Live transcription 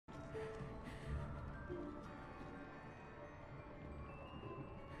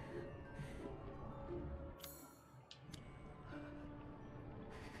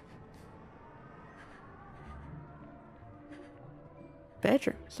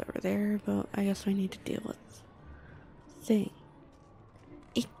bedroom's over there, but I guess I need to deal with the thing.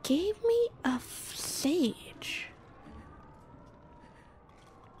 It gave me a sage.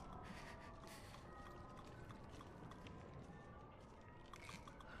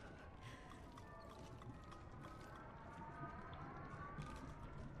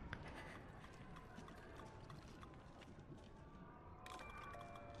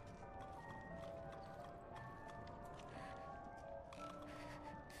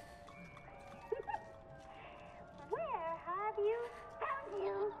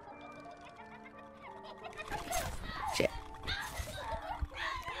 Shit.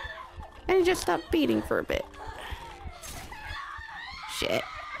 And just stop beating for a bit. Shit.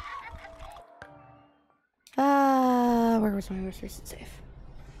 Where was my most recent save?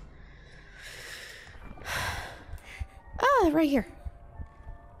 Ah, right here.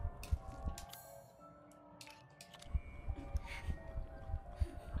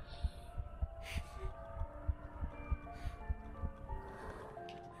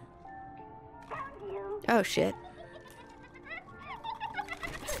 Oh shit.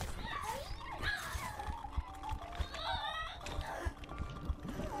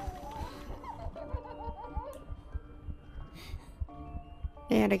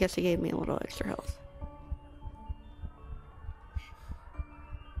 And I guess he gave me a little extra health.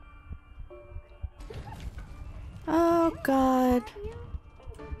 Oh god.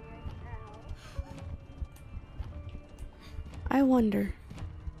 I wonder.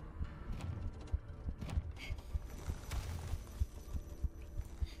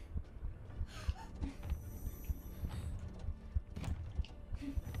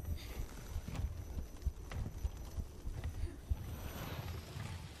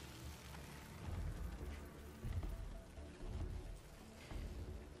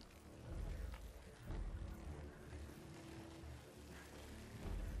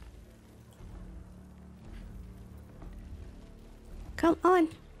 Come on.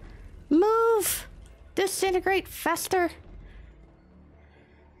 Move! Disintegrate faster!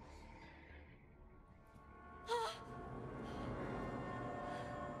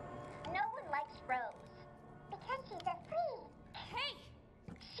 No one likes Rose. Because she's a freak. Hey!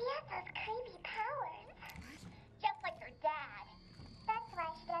 She has those creepy powers. Just like her dad. That's why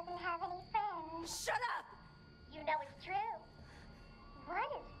she doesn't have any friends. Shut up! You know it's true. What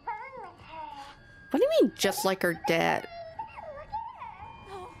is wrong with her? What do you mean, just like her dad?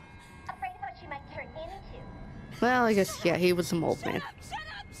 Well, I guess, yeah, he was an old man. Shut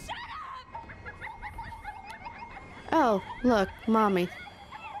up! Oh, look, mommy.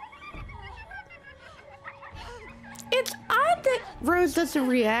 It's odd that Rose doesn't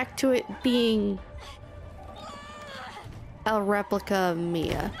react to it being a replica of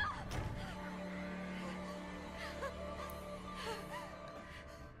Mia.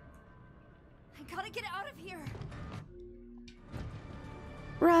 I gotta get out of here.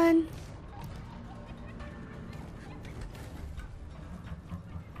 Run.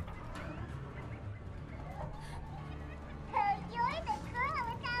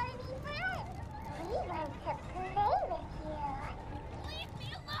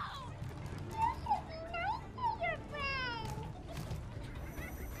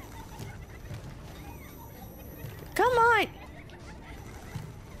 Come on!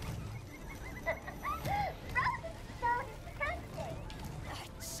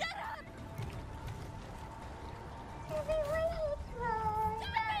 Shut up! Everyone hates Rose.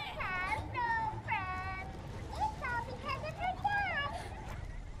 Rose has no friends. It's all because of her dad.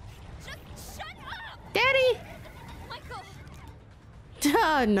 Just shut up! Daddy! Michael!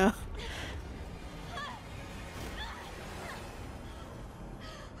 Oh, no.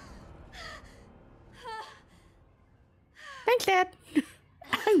 Thanks, Dad.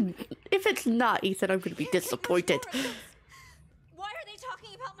 If it's not Ethan, I'm gonna be disappointed. Why are they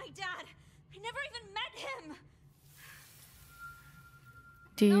talking about my dad? I never even met him.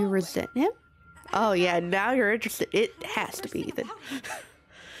 Do you resent him? Oh yeah, now you're interested. It has to be Ethan.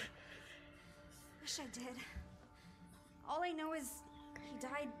 Wish I did. All I know is he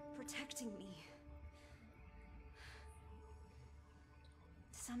died protecting me.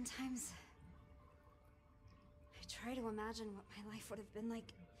 Sometimes I try to imagine what my life would have been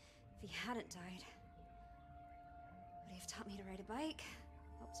like if he hadn't died. Would he have taught me to ride a bike?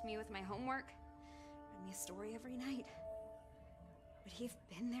 Helped me with my homework? Read me a story every night? Would he have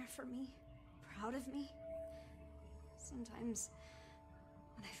been there for me? Proud of me? Sometimes,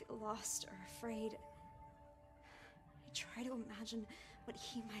 when I feel lost or afraid, I try to imagine what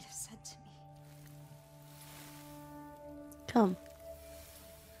he might have said to me. Come.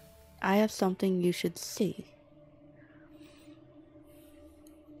 I have something you should see.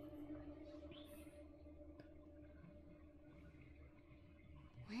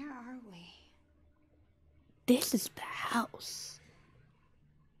 this is the house.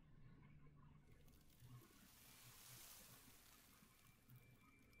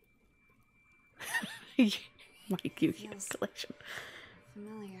 My Yu-Gi-Oh collection.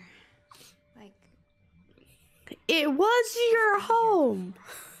 Familiar. Like, It was your home.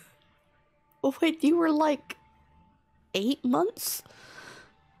 When you were like 8 months?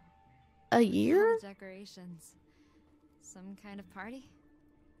 A year? all the decorations. Some kind of party?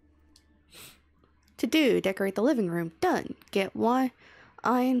 To do, decorate the living room. Done. Get wine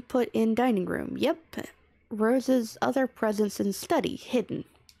put in dining room. Yep. Rose's other presents in study. Hidden.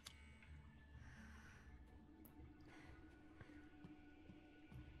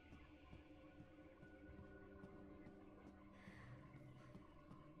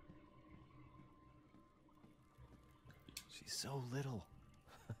 She's so little.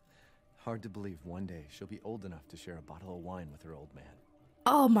 Hard to believe one day she'll be old enough to share a bottle of wine with her old man.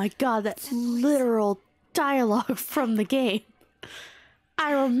 Oh my god, that's literal dialogue from the game.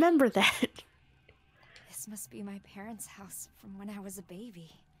 I remember that. This must be my parents' house from when I was a baby.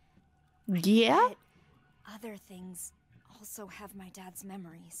 Yeah? But other things also have my dad's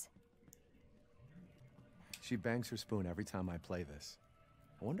memories. She bangs her spoon every time I play this.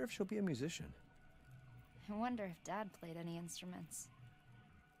 I wonder if she'll be a musician. I wonder if Dad played any instruments.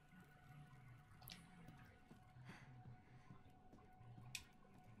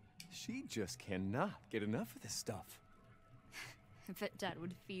 She just cannot get enough of this stuff. I bet Dad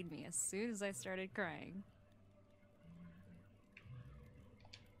would feed me as soon as I started crying.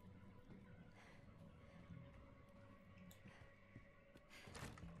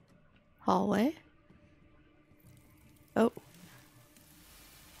 Hallway. Oh.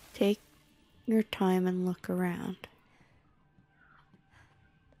 Take your time and look around.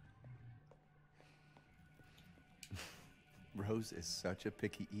 Rose is such a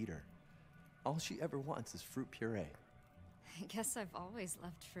picky eater. All she ever wants is fruit puree. I guess I've always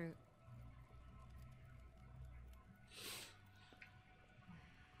loved fruit.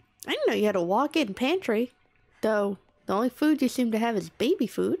 I didn't know you had a walk-in pantry. Though, the only food you seem to have is baby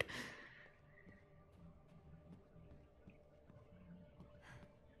food.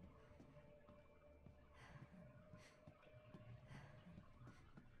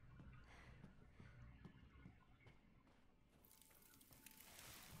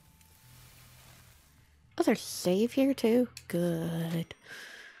 Oh, there's save here too? Good.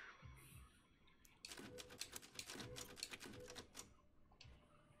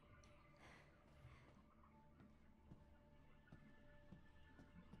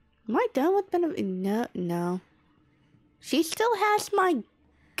 Am I done with benefit? No, no. She still has my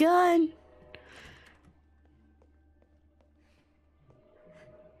gun.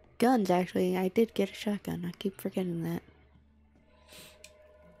 Guns, actually. I did get a shotgun. I keep forgetting that.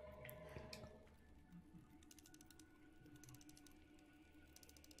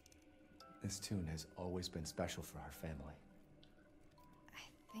 This tune has always been special for our family.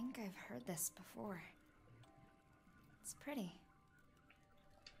 I think I've heard this before. It's pretty.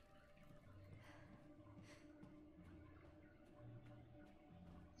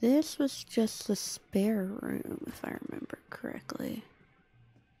 This was just the spare room, if I remember correctly.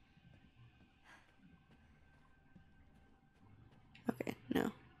 Okay,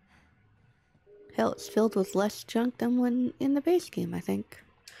 no. Hell, it's filled with less junk than when in the base game, I think.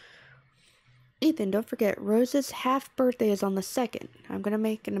 Ethan, don't forget, Rose's half birthday is on the 2nd. I'm going to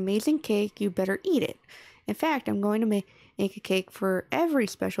make an amazing cake. You better eat it. In fact, I'm going to make a cake for every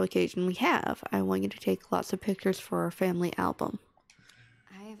special occasion we have. I want you to take lots of pictures for our family album.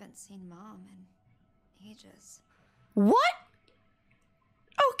 I haven't seen Mom in ages. What?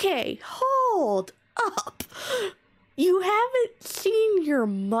 Okay, hold up. You haven't seen your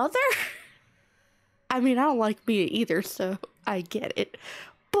mother? I mean, I don't like Mia either, so I get it.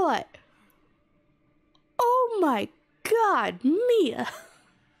 But... oh my god, Mia!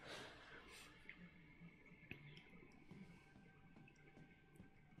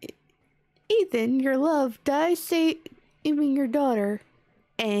 Ethan, your love dies saving your daughter,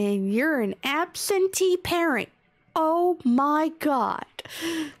 and you're an absentee parent. Oh my god.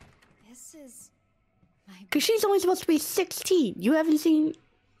 This is my... Because she's only supposed to be 16. You haven't seen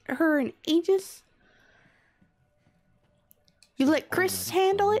her in ages? You let Chris Already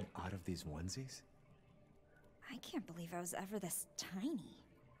handle it? falling out of these onesies? I can't believe I was ever this tiny.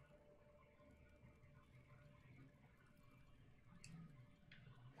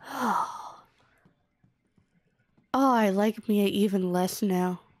 Oh, I like Mia even less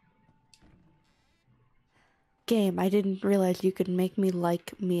now. Game, I didn't realize you could make me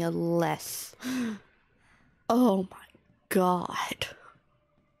like Mia less. Oh my god.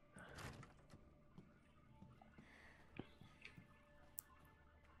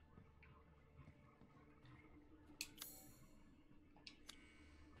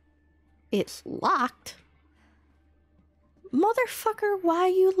 It's locked. Motherfucker, why are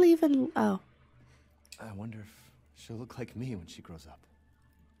you leaving? Oh. I wonder if she'll look like me when she grows up.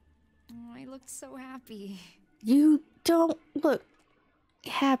 Oh, I looked so happy. You don't look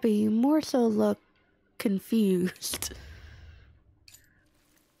happy. You more so look confused.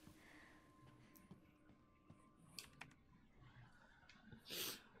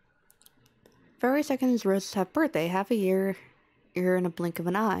 February 2nd is Rose's half birthday, half a year in a blink of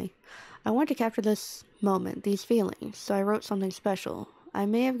an eye. I wanted to capture this moment, these feelings, so I wrote something special. I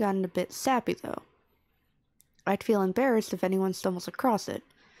may have gotten a bit sappy, though. I'd feel embarrassed if anyone stumbles across it.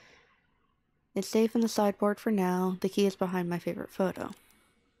 It's safe in the sideboard for now. The key is behind my favorite photo.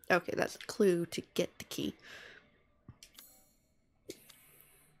 Okay, that's a clue to get the key.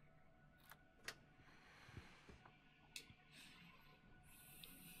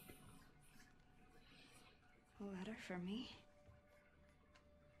 A letter for me?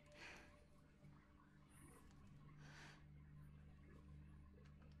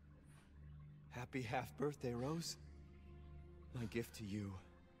 Happy half-birthday, Rose. My gift to you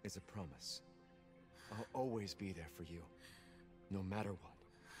is a promise. I'll always be there for you, no matter what.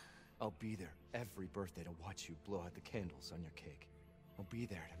 I'll be there every birthday to watch you blow out the candles on your cake. I'll be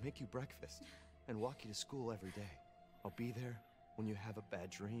there to make you breakfast and walk you to school every day. I'll be there when you have a bad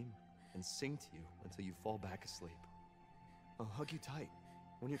dream and sing to you until you fall back asleep. I'll hug you tight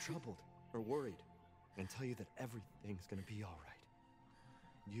when you're troubled or worried and tell you that everything's gonna be all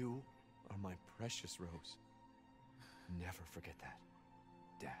right. You are my precious Rose. Never forget that,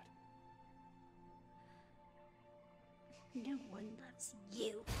 Dad. No one loves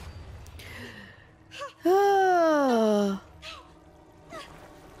you. Oh.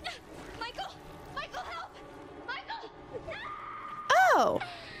 Michael! Michael, help! Michael! Oh.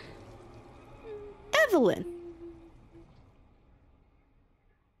 Evelyn.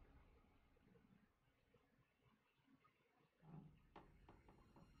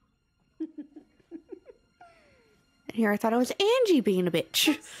 And here I thought it was Angie being a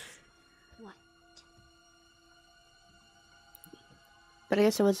bitch. What? But I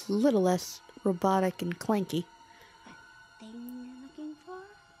guess it was a little less robotic and clanky. That thing you're looking for?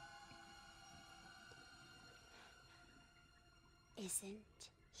 Isn't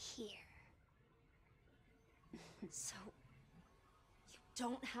here. So, you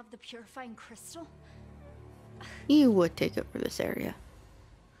don't have the purifying crystal? You would take over this area.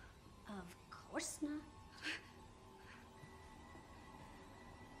 Of course not.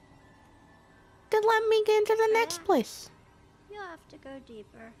 Then let me get into the next place. You'll have to go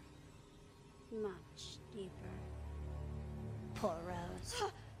deeper. Much deeper. Poor Rose.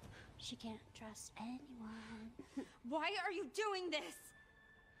 She can't trust anyone. Why are you doing this?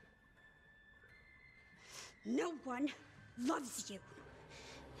 No one loves you.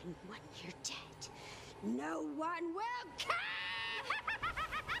 And when you're dead, no one will care!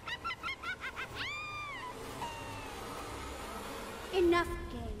 Enough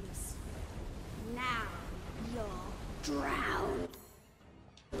games. Now you'll drown.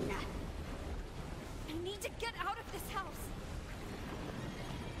 I need to get out of this house.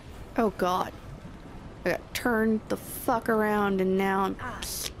 Oh god. I got turned the fuck around and now I'm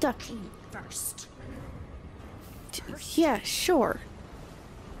stuck. First. Yeah, sure.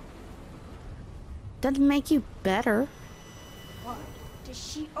 Doesn't make you better. Why does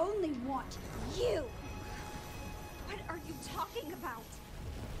she only want you? What are you talking about?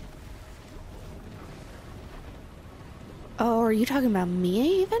 Oh, are you talking about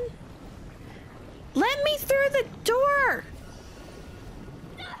me even? Let me through the door!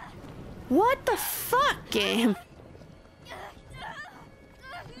 What the fuck, game?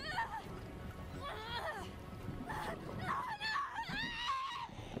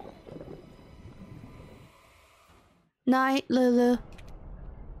 Night, Lulu.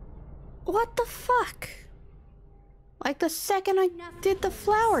 What the fuck? Like the second I did the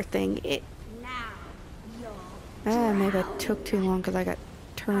flower thing, it... Now you'll maybe it took too long because I got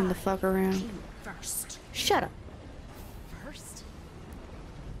turned the fuck around. first. Shut up. First?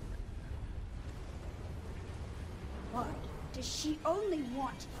 Why does she only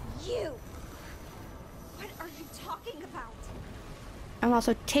want you? What are you talking about? I'm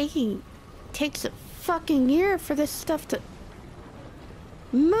also takes a fucking year for this stuff to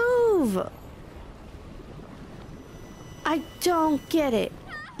move. I don't get it.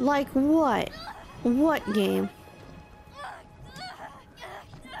 Like what? What game?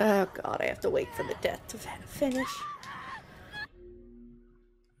 Oh god, I have to wait for the death to finish.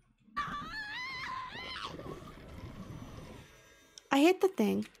 I hit the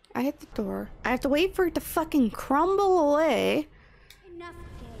thing. I hit the door. I have to wait for it to fucking crumble away. Enough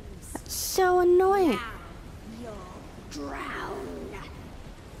games. So annoying. Now you'll drown.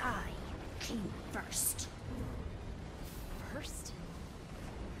 I came first. First?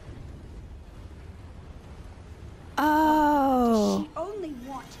 Oh, She only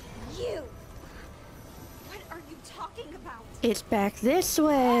want you. What are you talking about? it's back this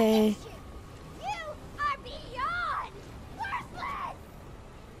way. You are beyond worthless.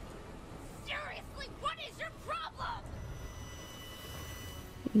 Seriously, what is your problem?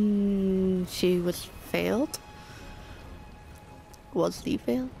 She was failed? Was the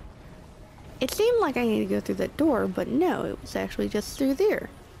fail? It seemed like I needed to go through that door, but no, it was actually just through there.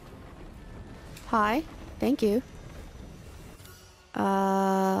 Hi, thank you.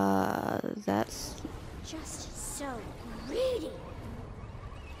 That's... Just so greedy.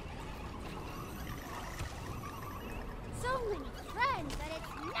 So many friends that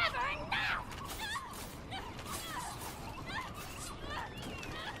it's never enough.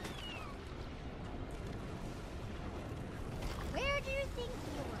 Where do you think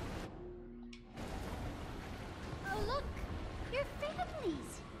you were? Oh look, your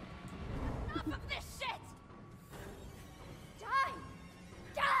families. Enough of this shit. Die!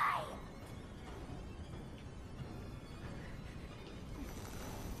 Die!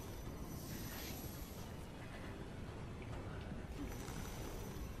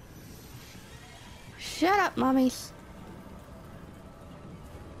 Shut up, mommies.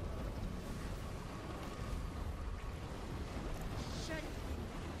 Should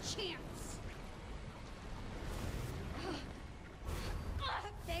chance.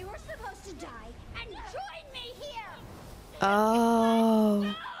 They were supposed to die and join me here.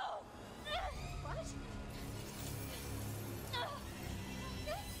 Oh. What?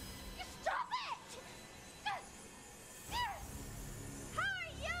 Stop it! How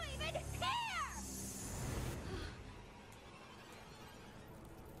are you even here?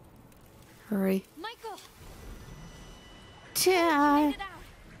 Hurry. Michael! Yeah. Made it out!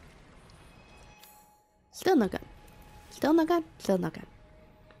 Still no gun. Still no gun. Still no gun.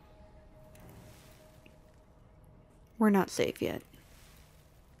 We're not safe yet.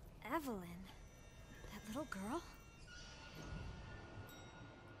 Evelyn? That little girl?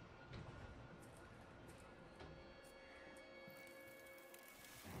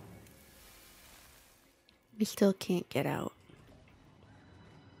 We still can't get out.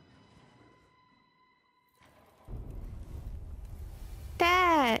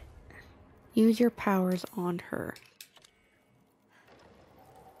 That! Use your powers on her.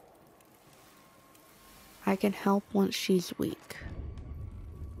 I can help once she's weak.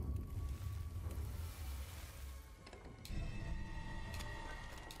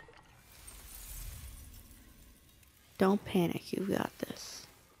 Don't panic, you got this.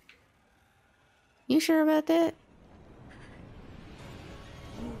 You sure about that?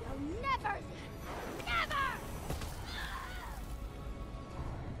 You will never leave. Never!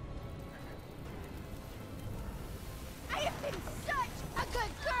 I have been such a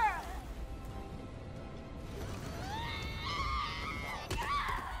good girl!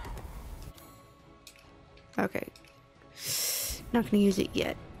 Okay. Not gonna use it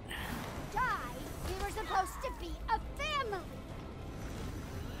yet. Die! We were supposed to be a family!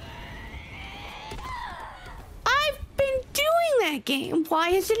 I've been doing that game. Why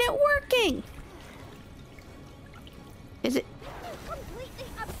isn't it working? Is it? You're completely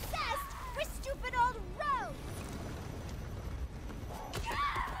obsessed with stupid old Rose!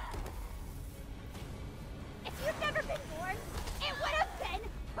 If you'd never been born, it would have been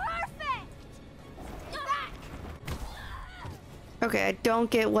perfect! Stay back! Okay, I don't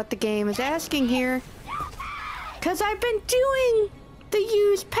get what the game is asking here. Cause I've been doing the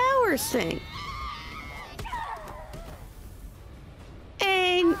use powers thing.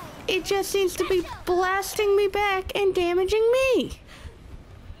 And it just seems to be blasting me back and damaging me.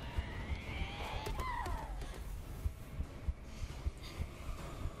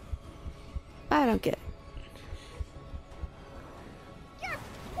 I don't get it. You're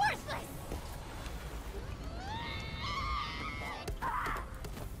worthless!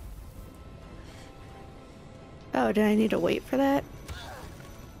 Oh, did I need to wait for that?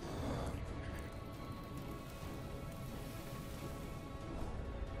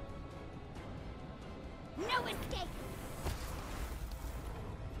 No escape!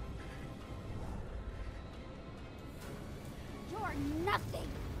 You're nothing!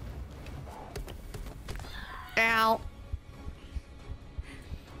 Ow.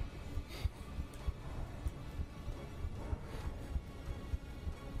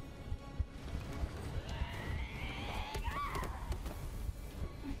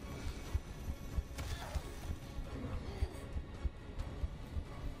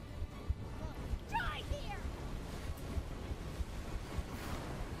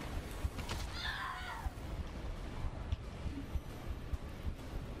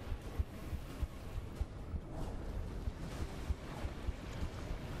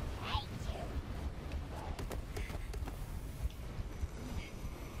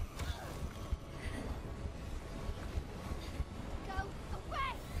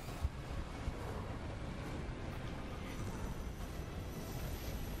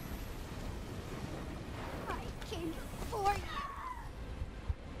 for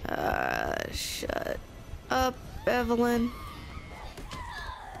you. Shut up, Evelyn.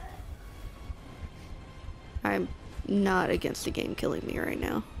 I'm not against the game killing me right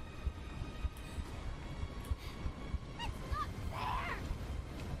now.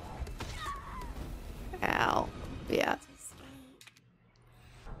 Ow. Yeah.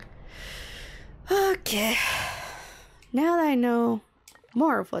 Okay. Now that I know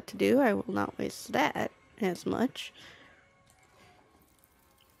more of what to do, I will not waste that as much.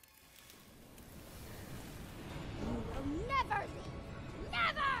 You will never leave.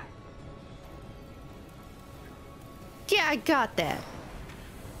 Never! Yeah, I got that.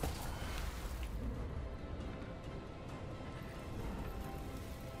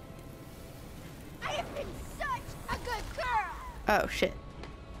 I have been such a good girl. Oh, shit.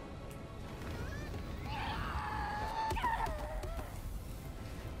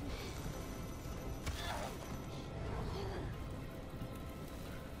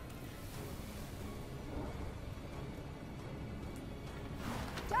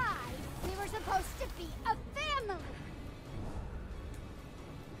 We were supposed to be a family.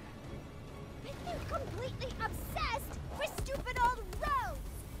 But you completely obsessed with stupid old Rose.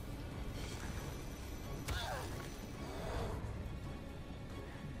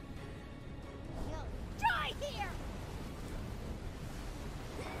 You'll die here.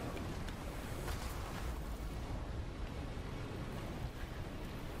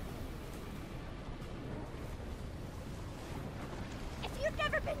 If you'd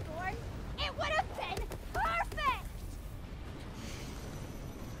never been born, it would have been perfect!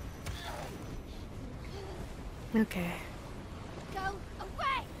 Okay. Go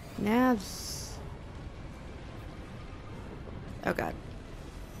away! Now this... Oh, God.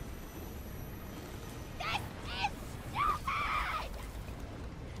 This is stupid!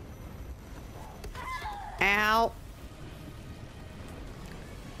 Ow.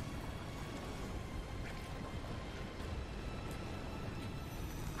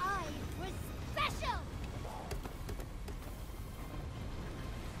 I was special!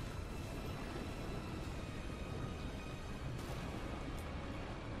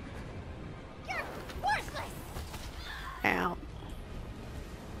 You're worthless! Ow.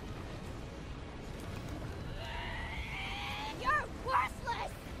 You're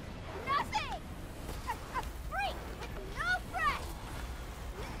worthless! Nothing! A freak with no friends!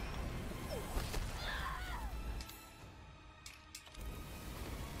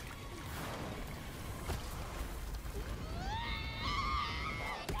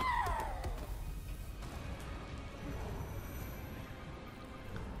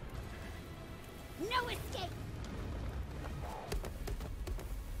 No escape!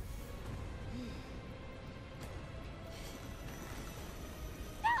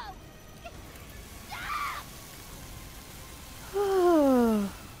 No! Stop!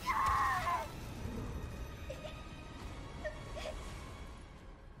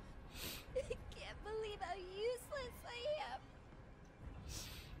 I can't believe how useless I am.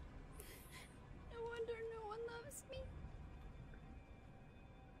 No wonder no one loves me.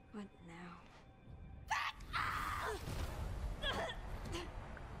 What now?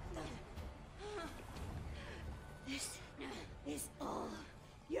 This is all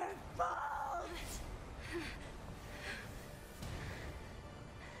your fault.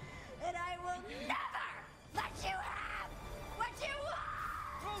 And I will never let you have what you want.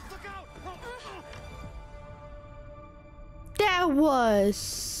 Rose, look out! That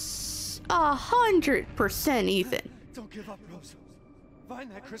was 100% even. Don't give up, Rose.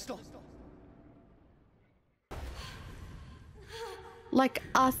 Find that crystal. Like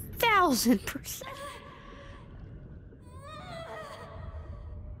 1,000%.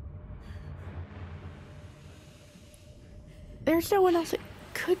 There's no one else that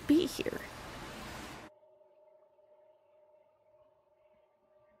could be here.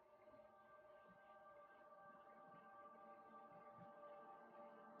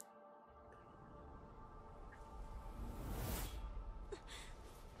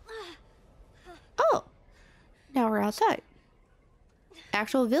 Oh, now we're outside.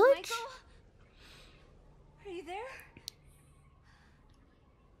 Actual village? Michael? Are you there?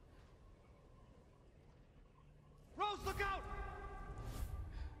 Rose, look out!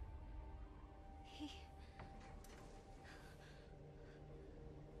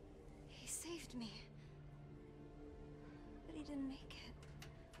 He saved me. But he didn't make it.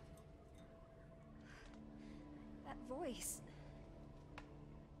 That voice.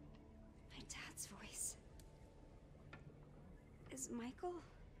 My dad's voice. Is Michael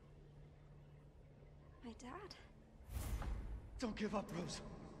my dad? Don't give up, Rose.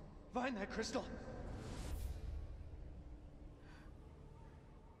 Find that crystal.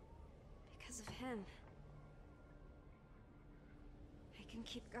 can. I can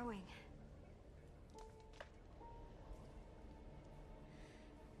keep going.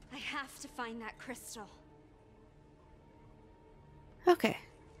 I have to find that crystal. Okay.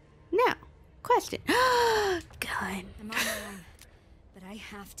 Now, question. Gun. I'm on my own, but I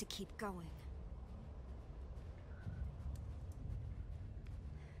have to keep going.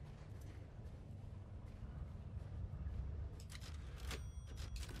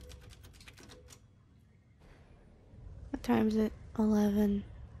 What time is it? 11.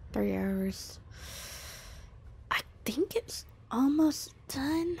 3 hours. I think it's almost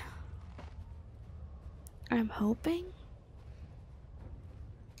done. I'm hoping.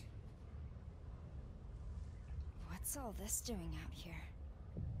 What's all this doing out here?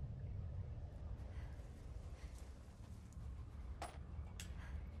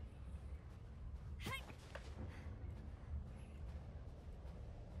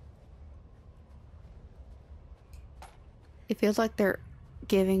 It feels like they're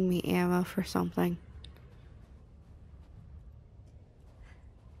giving me ammo for something.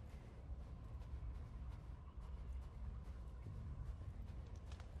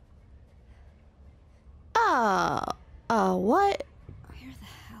 What? Where the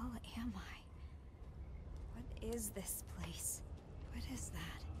hell am I? What is this place? What is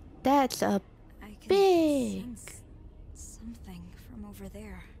that? That's a I can big. sense something from over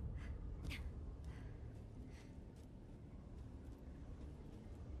there.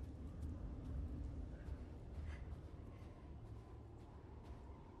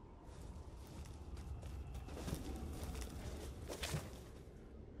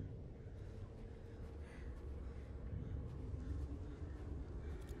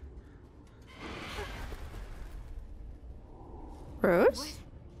 Rose? What?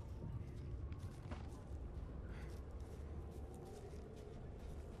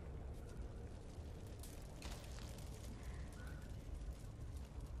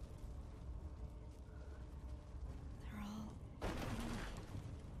 They're all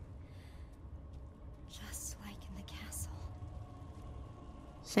just like in the castle.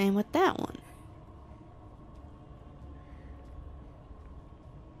 Same with that one.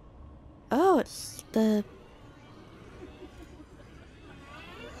 Oh, it's the...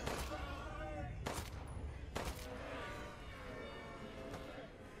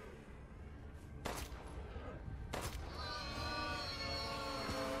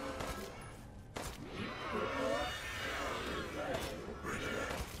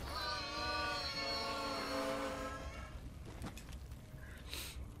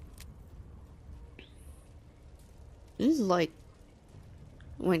 This is like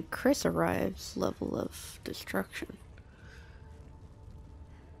when Chris arrives level of destruction.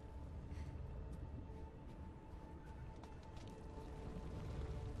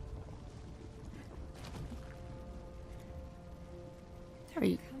 Are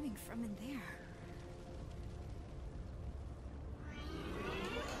you Coming from in there.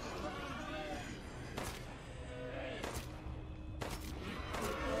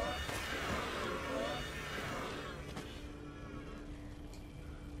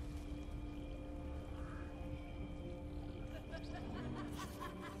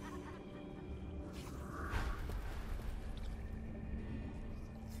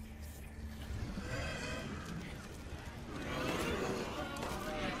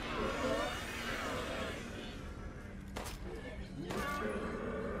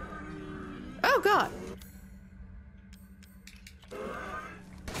 Oh god!